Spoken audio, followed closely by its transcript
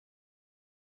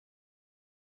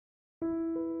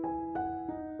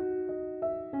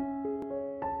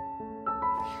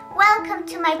welcome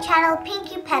to my channel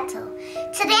Pinky Petal.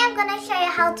 Today I'm going to show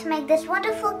you how to make this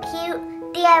wonderful cute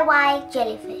DIY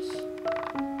jellyfish.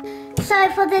 So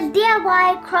for this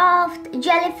DIY craft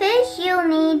jellyfish you'll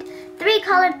need 3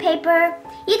 colored paper.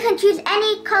 You can choose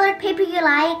any colored paper you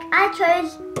like. I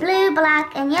chose blue,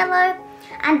 black and yellow.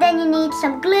 And then you need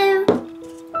some glue,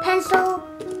 pencil,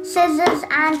 scissors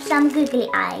and some googly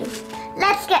eyes.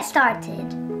 Let's get started.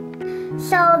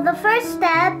 So the first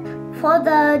step, for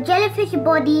the jellyfish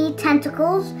body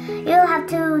tentacles, you'll have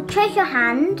to trace your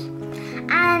hand,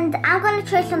 and I'm going to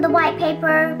trace on the white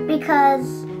paper because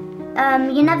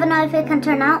you never know if it can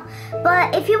turn out.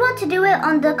 But if you want to do it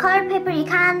on the colored paper, you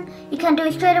can do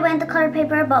it straight away on the colored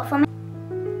paper, but for me,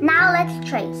 now let's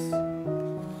trace.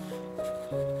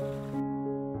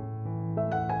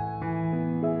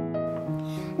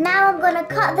 Now I'm going to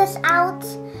cut this out,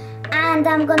 and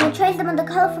I'm going to trace them on the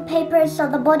colorful paper so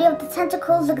the body of the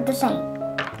tentacles look the same.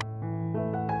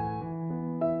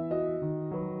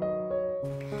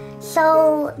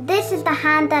 So this is the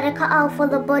hand that I cut out for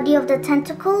the body of the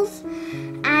tentacles.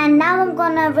 And now I'm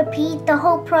going to repeat the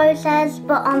whole process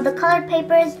but on the colored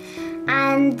papers.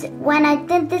 And when I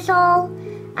did this all,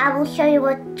 I will show you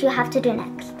what you have to do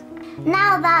next.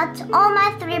 Now that all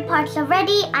my 3 parts are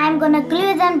ready, I'm going to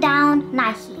glue them down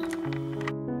nicely.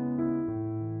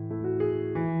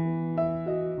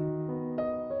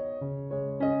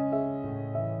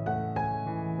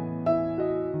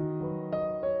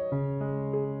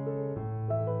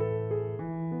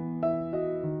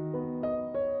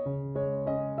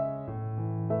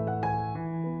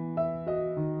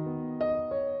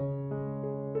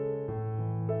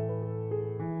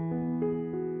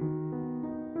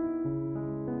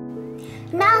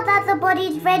 Now that the body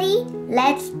is ready,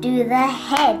 let's do the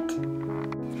head.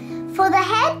 For the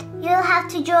head, you'll have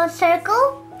to draw a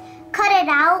circle, cut it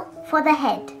out for the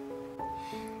head.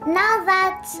 Now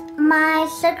that my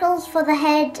circles for the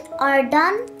head are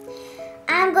done,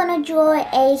 I'm going to draw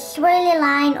a swirly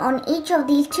line on each of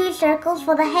these 2 circles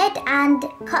for the head and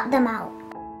cut them out.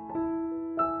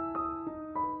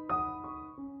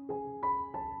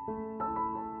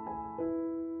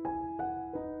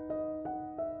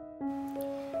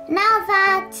 Now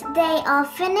that they are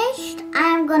finished,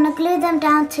 I'm going to glue them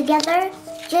down together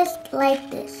just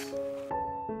like this.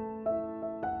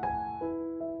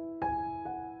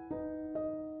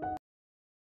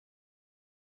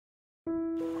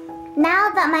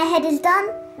 Now that my head is done,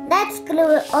 let's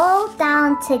glue it all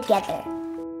down together.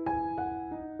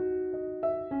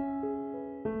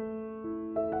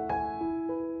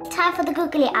 It's time for the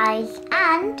googly eyes,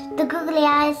 and the googly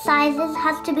eyes sizes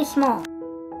has to be small.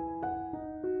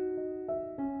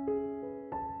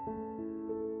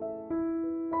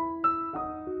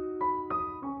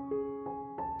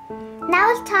 Now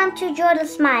it's time to draw the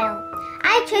smile.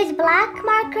 I chose black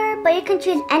marker, but you can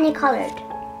choose any colored.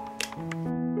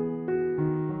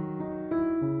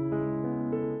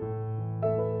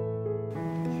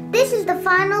 This is the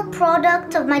final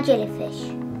product of my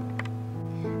jellyfish.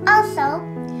 Also,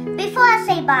 before I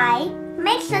say bye,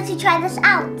 make sure to try this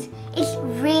out. It's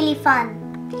really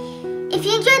fun. If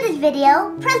you enjoyed this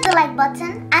video, press the like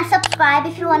button and subscribe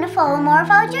if you want to follow more of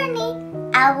our journey.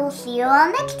 I will see you all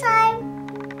next time.